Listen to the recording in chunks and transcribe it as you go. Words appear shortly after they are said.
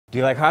Do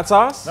you like hot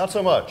sauce? Not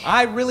so much.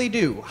 I really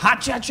do. Hot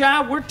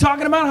cha-cha, we're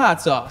talking about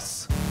hot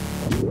sauce.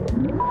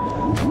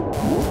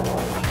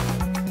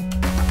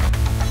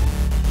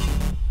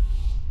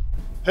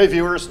 Hey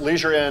viewers,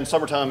 leisure and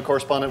summertime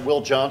correspondent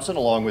Will Johnson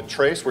along with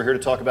Trace. We're here to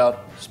talk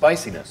about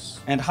spiciness.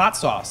 And hot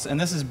sauce. And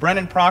this is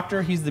Brennan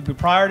Proctor. He's the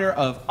proprietor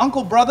of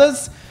Uncle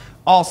Brother's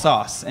All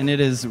Sauce. And it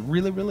is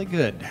really, really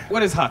good.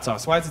 What is hot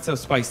sauce? Why is it so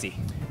spicy?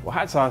 Well,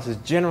 hot sauce is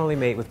generally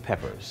made with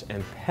peppers,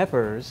 and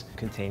peppers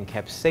contain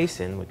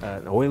capsaicin, which is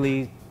an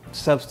oily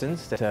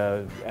substance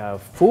to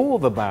fool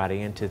the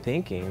body into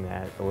thinking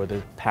that, or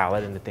the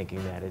palate into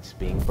thinking that it's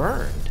being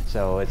burned.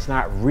 So it's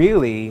not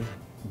really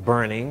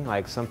burning,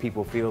 like some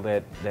people feel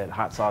that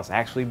hot sauce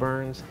actually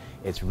burns.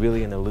 It's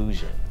really an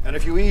illusion. And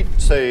if you eat,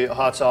 say,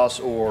 hot sauce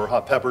or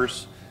hot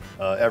peppers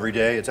every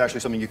day, it's actually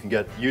something you can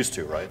get used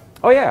to, right?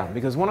 Oh yeah,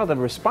 because one of the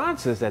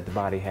responses that the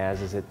body has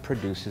is it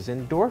produces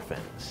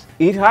endorphins.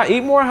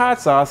 Eat more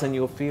hot sauce and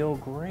you'll feel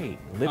great.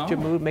 Lift your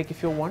mood, make you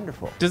feel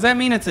wonderful. Does that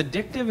mean it's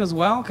addictive as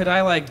well? Could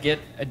I like get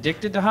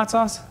addicted to hot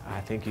sauce?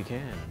 I think you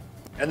can.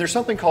 And there's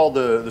something called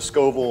the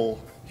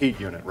Scoville Heat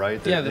Unit, right?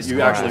 Yeah, that the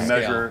you actually Scoville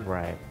measure.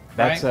 Right.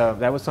 Right?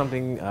 That was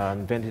something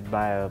invented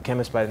by a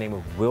chemist by the name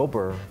of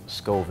Wilbur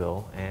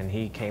Scoville, and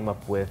he came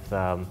up with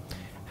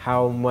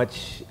how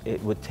much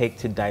it would take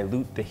to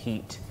dilute the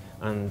heat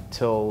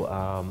until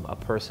a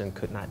person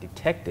could not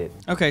detect it.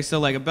 Okay,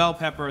 so like a bell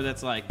pepper,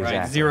 that's like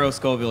right, 0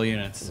 Scoville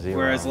units. 0.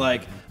 Whereas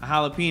like a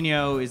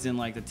jalapeno is in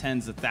like the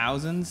tens of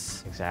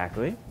thousands.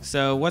 Exactly.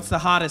 So what's the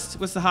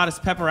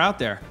hottest pepper out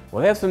there?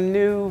 Well, they have some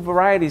new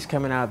varieties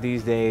coming out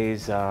these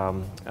days.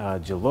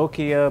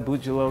 Jolokia,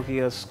 Butch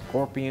Jolokia,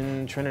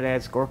 Scorpion,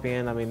 Trinidad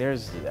Scorpion. I mean,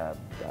 there's a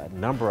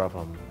number of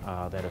them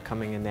that are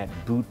coming in that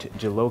Butch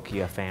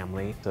Jolokia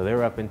family. So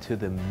they're up into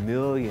the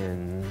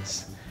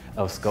millions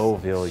of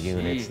Scoville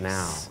units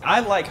now. I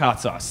like hot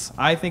sauce.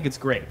 I think it's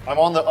great. I'm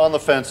on the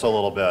fence a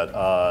little bit.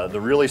 The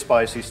really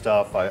spicy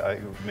stuff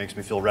makes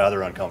me feel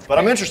rather uncomfortable.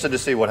 But I'm interested to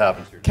see what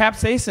happens here.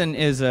 Capsaicin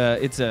is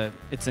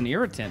it's an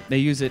irritant. They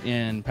use it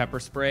in pepper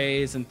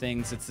sprays and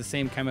things. It's the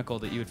same chemical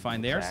that you would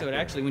find there. Exactly. So it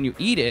actually, when you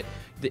eat it,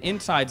 the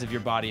insides of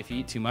your body, if you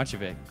eat too much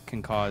of it,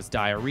 can cause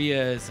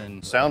diarrheas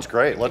and. Sounds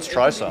great. Let's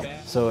try some.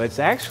 So it's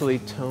actually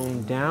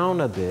toned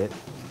down a bit.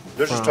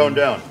 They're just toned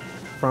down.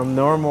 From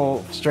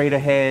normal, straight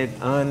ahead,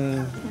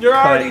 You're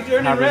already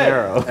turning red.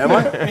 Am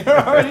I? You're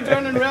already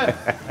turning red.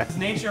 It's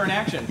nature in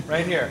action,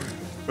 right here.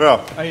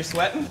 Yeah. Are you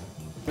sweating?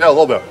 Yeah, a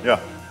little bit.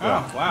 Yeah. Oh,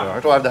 yeah. wow. Yeah, I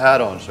have to have the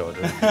hat on, so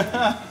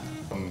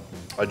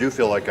I do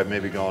feel like I've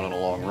maybe gone on a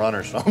long run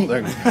or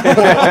something.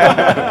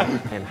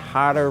 In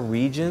hotter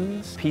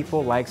regions,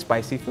 people like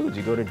spicy foods.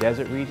 You go to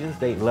desert regions,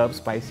 they love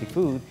spicy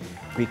food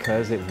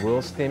because it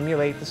will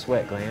stimulate the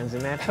sweat glands,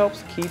 and that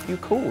helps keep you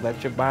cool.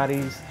 That's your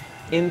body's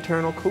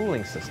internal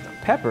cooling system.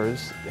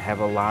 Peppers have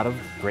a lot of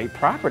great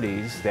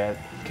properties that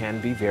can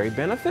be very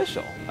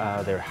beneficial.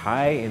 They're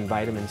high in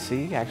vitamin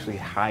C, actually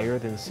higher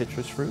than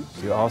citrus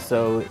fruits. You're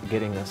also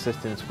getting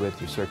assistance with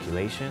your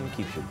circulation,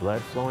 keeps your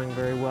blood flowing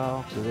very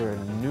well. So there are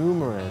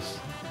numerous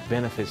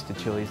benefits to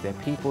chilies that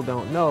people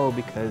don't know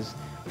because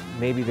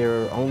maybe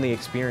their only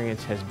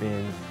experience has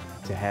been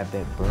to have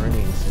that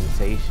burning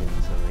sensation,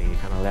 so they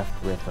kind of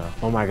left with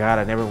oh my God,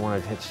 I never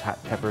want to touch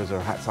hot peppers or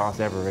hot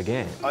sauce ever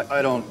again.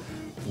 I don't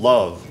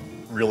love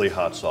really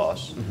hot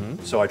sauce,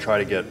 so I try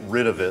to get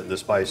rid of it, the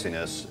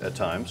spiciness at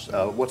times.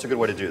 What's a good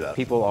way to do that?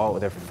 People,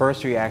 their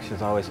first reaction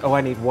is always, oh,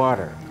 I need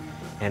water.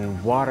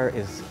 And water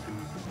is,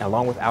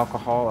 along with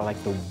alcohol, are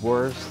like the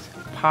worst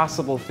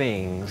possible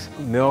things.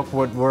 Milk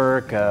would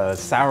work,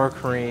 sour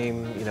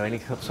cream, you know, any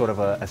sort of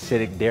a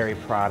acidic dairy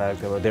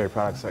product, or dairy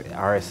products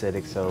are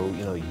acidic, so,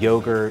 you know,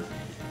 yogurt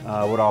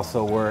would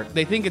also work.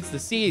 They think it's the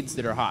seeds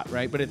that are hot,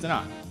 right? But it's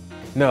not.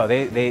 No,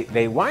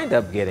 they wind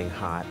up getting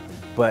hot,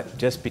 but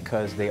just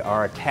because they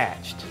are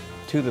attached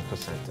to the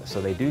placenta. So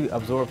they do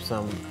absorb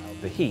some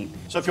of the heat.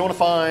 So if you want to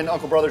find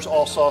Uncle Brother's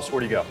All Sauce, where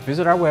do you go?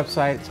 Visit our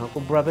website, it's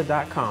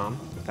unclebrother.com,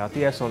 without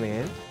the S on the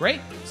end. Great.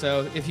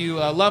 So if you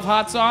love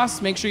hot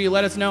sauce, make sure you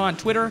let us know on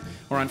Twitter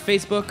or on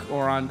Facebook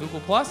or on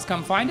Google+.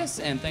 Come find us,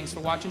 and thanks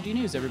for watching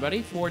DNews,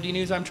 everybody. For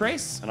DNews, I'm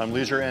Trace. And I'm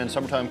leisure and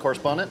summertime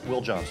correspondent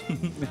Will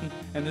Johnson.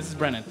 And this is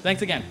Brennan.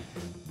 Thanks again.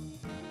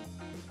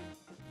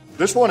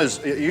 This one is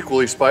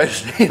equally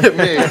spicy to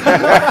me.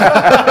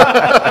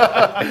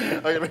 I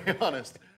gotta be honest.